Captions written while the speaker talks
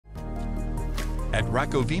At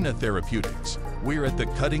Rakovina Therapeutics, we're at the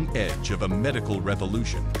cutting edge of a medical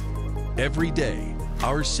revolution. Every day,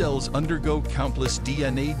 our cells undergo countless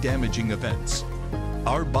DNA-damaging events.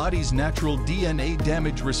 Our body's natural DNA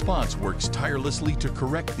damage response works tirelessly to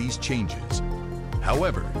correct these changes.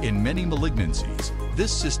 However, in many malignancies,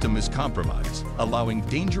 this system is compromised, allowing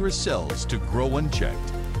dangerous cells to grow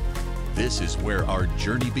unchecked. This is where our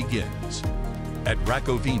journey begins. At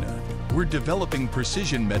Rakovina, we're developing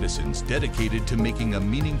precision medicines dedicated to making a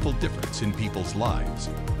meaningful difference in people's lives.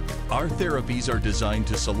 Our therapies are designed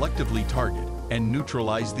to selectively target and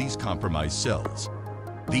neutralize these compromised cells.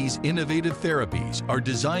 These innovative therapies are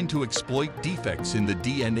designed to exploit defects in the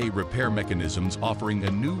DNA repair mechanisms, offering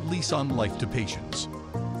a new lease on life to patients.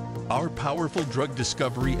 Our powerful drug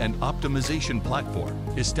discovery and optimization platform,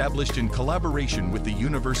 established in collaboration with the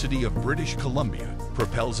University of British Columbia,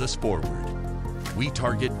 propels us forward. We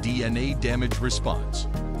target DNA damage response,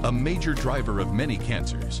 a major driver of many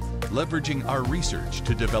cancers, leveraging our research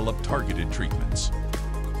to develop targeted treatments.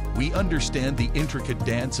 We understand the intricate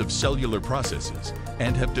dance of cellular processes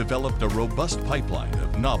and have developed a robust pipeline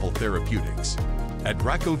of novel therapeutics. At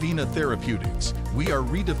Rakovina Therapeutics, we are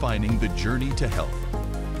redefining the journey to health.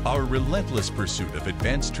 Our relentless pursuit of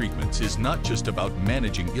advanced treatments is not just about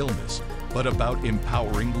managing illness, but about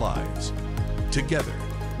empowering lives. Together,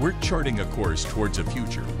 we're charting a course towards a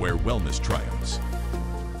future where wellness triumphs.